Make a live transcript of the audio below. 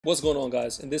What's going on,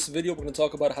 guys? In this video we're going to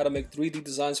talk about how to make 3D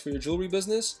designs for your jewelry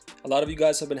business. A lot of you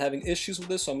guys have been having issues with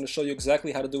this, so I'm going to show you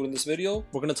exactly how to do it in this video.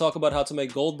 We're going to talk about how to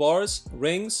make gold bars,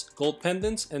 rings, gold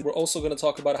pendants, and we're also going to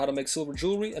talk about how to make silver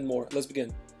jewelry and more. Let's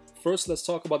begin. First, let's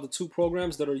talk about the two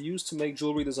programs that are used to make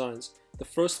jewelry designs. The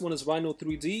first one is Rhino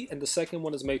 3D and the second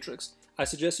one is Matrix. I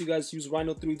suggest you guys use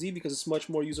Rhino 3D because it's much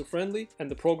more user-friendly and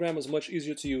the program is much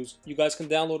easier to use. You guys can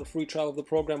download a free trial of the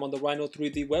program on the Rhino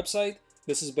 3D website.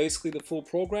 This is basically the full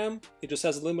program. It just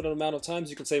has a limited amount of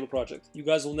times you can save a project. You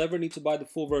guys will never need to buy the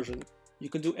full version. You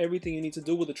can do everything you need to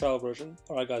do with the trial version.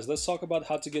 Alright guys, let's talk about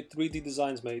how to get 3D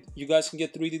designs made. You guys can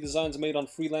get 3D designs made on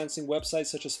freelancing websites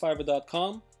such as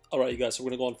Fiverr.com. Alright you guys, so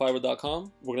we're going to go on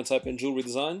Fiverr.com. We're going to type in jewelry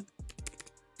design.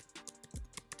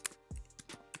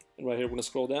 And right here, we're going to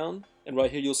scroll down. And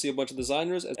right here, you'll see a bunch of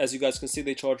designers. As you guys can see,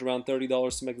 they charge around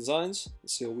 $30 to make designs.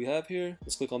 Let's see what we have here.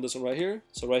 Let's click on this one right here.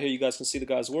 So right here, you guys can see the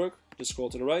guy's work. Just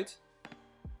scroll to the right.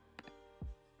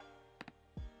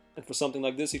 And for something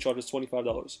like this, he charges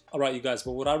 $25. Alright you guys,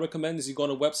 but what I recommend is you go on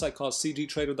a website called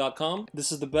cgtrader.com.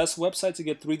 This is the best website to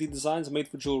get 3D designs made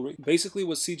for jewelry. Basically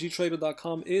what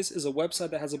cgtrader.com is a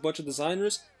website that has a bunch of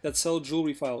designers that sell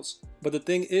jewelry files. But the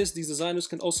thing is, these designers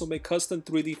can also make custom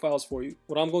 3D files for you.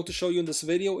 What I'm going to show you in this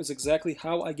video is exactly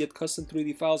how I get custom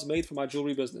 3D files made for my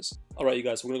jewelry business. Alright you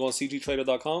guys, we're going to go on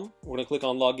cgtrader.com. We're going to click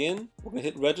on login. We're going to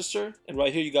hit register. And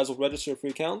right here you guys will register a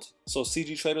free account. So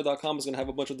cgtrader.com is going to have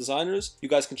a bunch of designers. You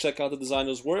guys can check out the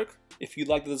designer's work. If you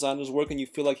like the designer's work and you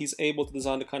feel like he's able to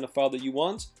design the kind of file that you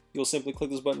want, you'll simply click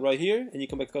this button right here and you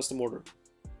can make a custom order.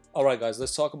 Alright guys,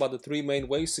 let's talk about the three main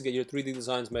ways to get your 3D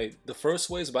designs made. The first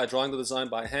way is by drawing the design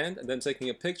by hand and then taking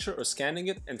a picture or scanning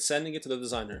it and sending it to the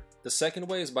designer. The second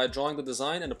way is by drawing the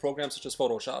design in a program such as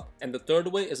Photoshop. And the third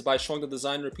way is by showing the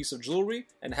designer a piece of jewelry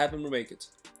and have him remake it.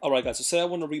 Alright guys, so say I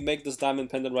want to remake this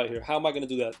diamond pendant right here. How am I going to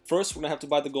do that? First, we're going to have to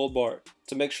buy the gold bar.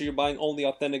 To make sure you're buying only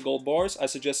authentic gold bars, I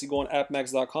suggest you go on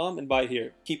appmax.com and buy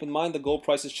here. Keep in mind the gold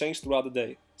prices change throughout the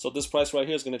day. So this price right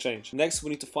here is going to change. Next, we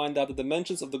need to find out the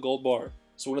dimensions of the gold bar.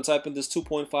 So we're going to type in this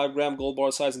 2.5 gram gold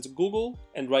bar size into Google.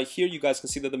 And right here, you guys can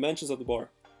see the dimensions of the bar.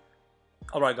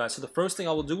 Alright guys, so the first thing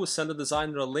I will do is send the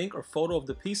designer a link or photo of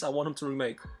the piece I want him to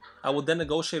remake. I will then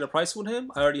negotiate a price with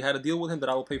him. I already had a deal with him that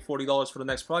I will pay $40 for the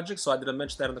next project, so I didn't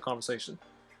mention that in the conversation.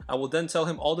 I will then tell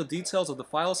him all the details of the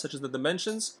file, such as the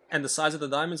dimensions and the size of the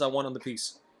diamonds I want on the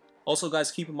piece. Also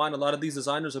guys, keep in mind a lot of these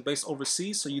designers are based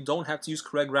overseas, so you don't have to use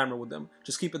correct grammar with them.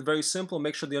 Just keep it very simple and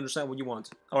make sure they understand what you want.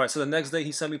 Alright, so the next day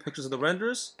he sent me pictures of the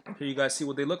renders. Here you guys see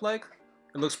what they look like.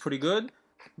 It looks pretty good.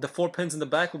 The 4 pins in the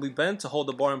back will be bent to hold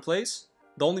the bar in place.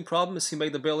 The only problem is he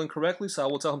made the bail incorrectly, so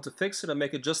I will tell him to fix it and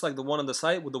make it just like the one on the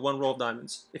site with the 1 row of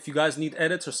diamonds. If you guys need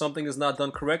edits or something is not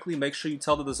done correctly, make sure you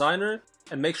tell the designer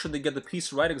and make sure they get the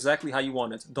piece right exactly how you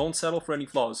want it. Don't settle for any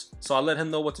flaws. So I let him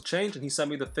know what to change and he sent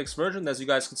me the fixed version. As you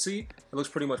guys can see, it looks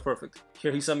pretty much perfect.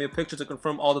 Here he sent me a picture to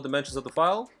confirm all the dimensions of the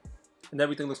file and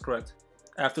everything looks correct.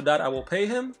 After that, I will pay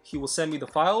him. He will send me the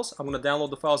files. I'm going to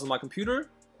download the files on my computer.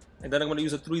 And then I'm going to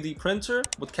use a 3D printer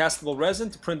with castable resin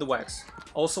to print the wax.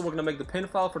 Also, we're going to make the pin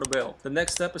file for the bail. The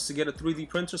next step is to get a 3D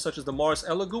printer such as the Mars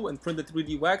Elegoo and print the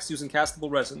 3D wax using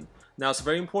castable resin. Now, it's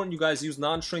very important you guys use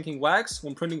non-shrinking wax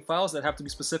when printing files that have to be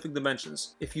specific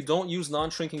dimensions. If you don't use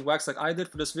non-shrinking wax like I did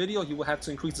for this video, you will have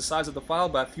to increase the size of the file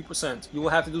by a few percent. You will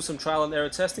have to do some trial and error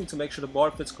testing to make sure the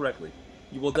bar fits correctly.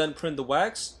 You will then print the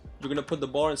wax. You're going to put the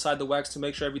bar inside the wax to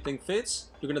make sure everything fits.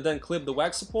 You're going to then clip the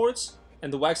wax supports.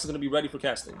 And the wax is going to be ready for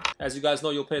casting. As you guys know,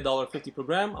 you'll pay $1.50 per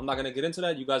gram. I'm not going to get into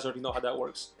that. You guys already know how that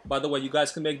works. By the way, you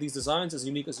guys can make these designs as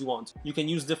unique as you want. You can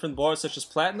use different bars such as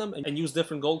platinum and use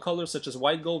different gold colors such as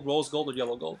white gold, rose gold, or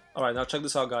yellow gold. Alright, now check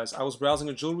this out guys. I was browsing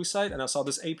a jewelry site and I saw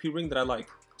this AP ring that I like.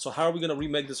 So how are we going to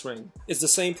remake this ring? It's the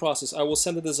same process. I will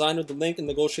send the designer the link and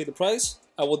negotiate the price.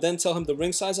 I will then tell him the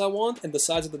ring size I want and the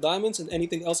size of the diamonds and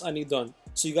anything else I need done.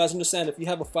 So you guys understand, if you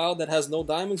have a file that has no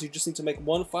diamonds, you just need to make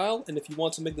one file, and if you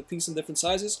want to make the piece in different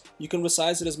sizes, you can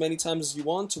resize it as many times as you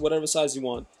want to whatever size you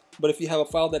want. But if you have a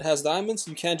file that has diamonds,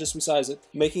 you can't just resize it.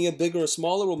 Making it bigger or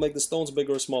smaller will make the stones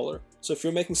bigger or smaller. So if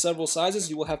you're making several sizes,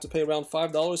 you will have to pay around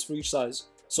 $5 for each size.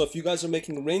 So if you guys are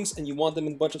making rings and you want them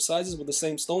in a bunch of sizes with the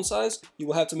same stone size, you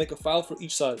will have to make a file for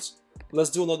each size. Let's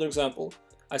do another example.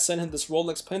 I sent him this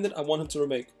Rolex pendant I want him to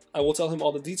remake. I will tell him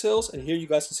all the details, and here you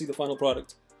guys can see the final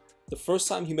product. The first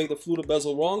time he made the fluted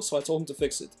bezel wrong, so I told him to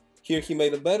fix it. Here he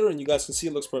made it better, and you guys can see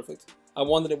it looks perfect. I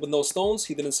wanted it with no stones.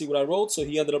 He didn't see what I wrote, so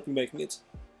he ended up remaking it.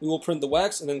 We will print the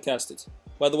wax and then cast it.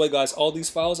 By the way guys, all these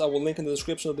files I will link in the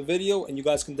description of the video, and you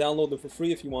guys can download them for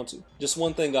free if you want to. Just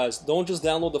one thing guys, don't just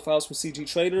download the files from CG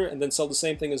Trader and then sell the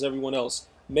same thing as everyone else.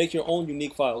 Make your own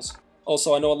unique files.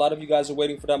 Also, I know a lot of you guys are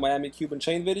waiting for that Miami Cuban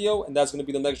chain video, and that's going to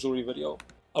be the next jewelry video.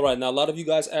 Alright, now a lot of you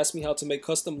guys ask me how to make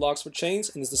custom locks for chains,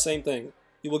 and it's the same thing.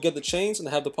 You will get the chains and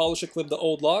have the polisher clip the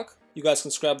old lock. You guys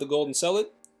can scrap the gold and sell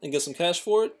it and get some cash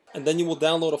for it. And then you will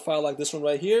download a file like this one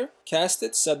right here, cast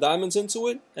it, set diamonds into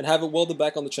it, and have it welded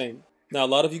back on the chain. Now a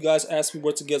lot of you guys ask me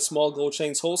where to get small gold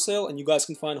chains wholesale, and you guys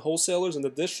can find wholesalers in the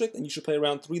district, and you should pay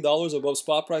around $3 above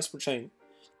spot price per chain.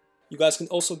 You guys can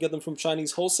also get them from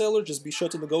Chinese wholesaler. Just be sure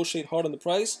to negotiate hard on the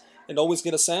price and always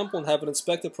get a sample and have it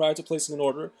inspected prior to placing an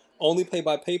order. Only pay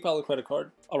by PayPal or credit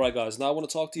card. Alright guys, now I want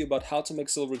to talk to you about how to make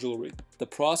silver jewelry. The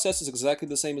process is exactly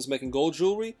the same as making gold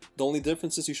jewelry. The only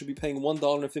difference is you should be paying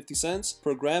 $1.50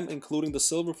 per gram, including the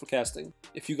silver for casting.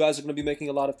 If you guys are going to be making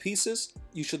a lot of pieces,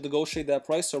 you should negotiate that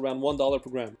price to around $1 per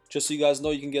gram. Just so you guys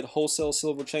know, you can get wholesale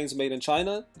silver chains made in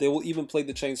China. They will even plate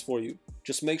the chains for you.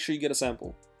 Just make sure you get a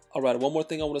sample. Alright, one more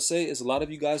thing I want to say is a lot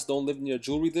of you guys don't live near a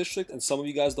jewelry district, and some of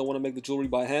you guys don't want to make the jewelry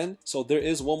by hand. So there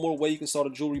is one more way you can start a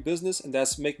jewelry business, and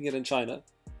that's making it in China.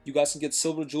 You guys can get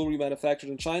silver jewelry manufactured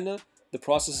in China. The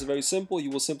process is very simple.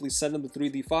 You will simply send them the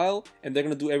 3D file, and they're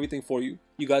going to do everything for you.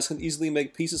 You guys can easily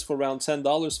make pieces for around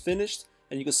 $10 finished,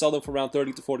 and you can sell them for around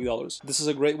 $30 to $40. This is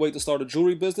a great way to start a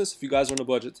jewelry business if you guys are on a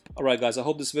budget. Alright guys, I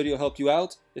hope this video helped you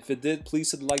out. If it did,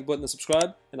 please hit the like button and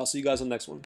subscribe, and I'll see you guys on the next one.